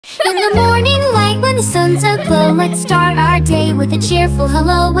In the morning light when the sun's aglow, let's start our day with a cheerful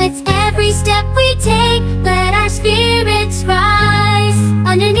hello. With every step we take, let our spirits rise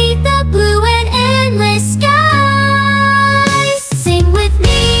underneath the blue and endless skies. Sing with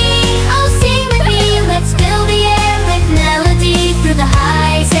me, oh sing with me, let's fill the air with melody through the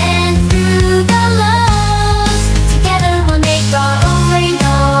highs and through the lows. Together we'll make our own rainbow.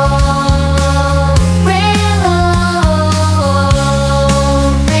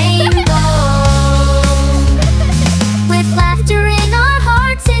 With laughter in our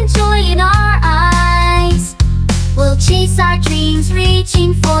hearts and joy in our eyes, we'll chase our dreams,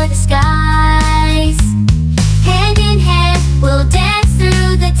 reaching for the skies. Hand in hand, we'll dance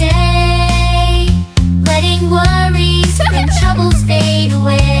through the day, letting worries and troubles fade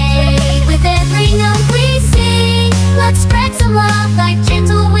away. With every note we sing, let's spread some love like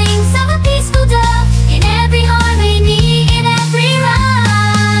gentle wings of a peaceful dove. In every harmony, in every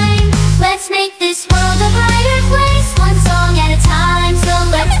rhyme, let's make this world a brighter place, one song at a time. So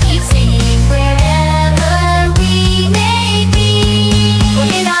let's keep singing wherever we may be.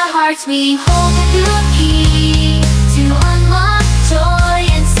 In our hearts we hold the key to unlock joy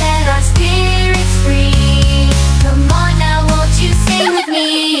and set our spirits free. Come on now, won't you sing with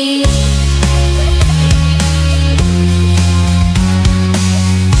me?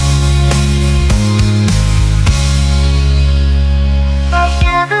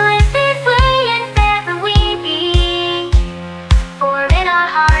 Forever if this way and ever we be. For in our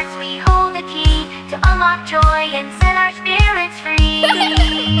hearts we hold the key to unlock joy and set our spirits free.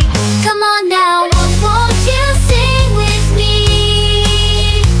 Come on now, won't you sing with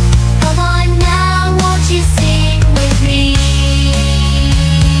me? Come on now, won't you sing with me?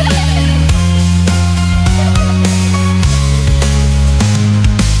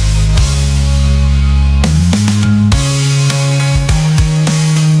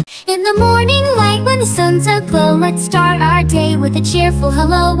 In the morning light when the sun's aglow, let's start our day with a cheerful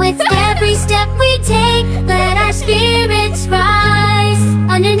hello. With every step we take, let our spirits rise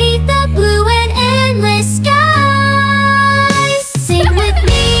underneath